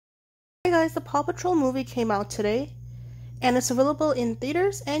Hey guys, the Paw Patrol movie came out today, and it's available in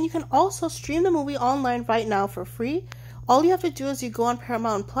theaters, and you can also stream the movie online right now for free. All you have to do is you go on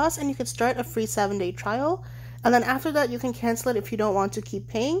Paramount Plus and you can start a free 7-day trial, and then after that you can cancel it if you don't want to keep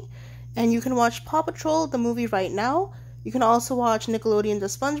paying. And you can watch Paw Patrol, the movie, right now. You can also watch Nickelodeon, the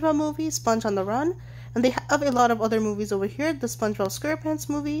SpongeBob movie, Sponge on the Run, and they have a lot of other movies over here. The SpongeBob SquarePants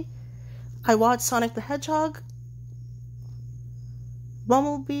movie. I watched Sonic the Hedgehog,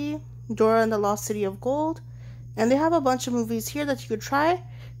 Bumblebee, Dora and the Lost City of Gold, and they have a bunch of movies here that you could try.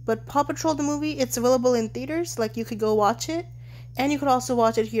 But Paw Patrol the movie, it's available in theaters, like you could go watch it, and you could also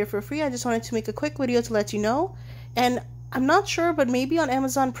watch it here for free. I just wanted to make a quick video to let you know. And I'm not sure, but maybe on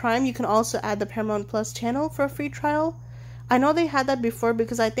Amazon Prime you can also add the Paramount Plus channel for a free trial. I know they had that before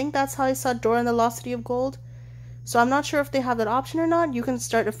because I think that's how I saw Dora and the Lost City of Gold. So I'm not sure if they have that option or not. You can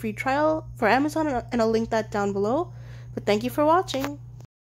start a free trial for Amazon and I'll link that down below. But thank you for watching.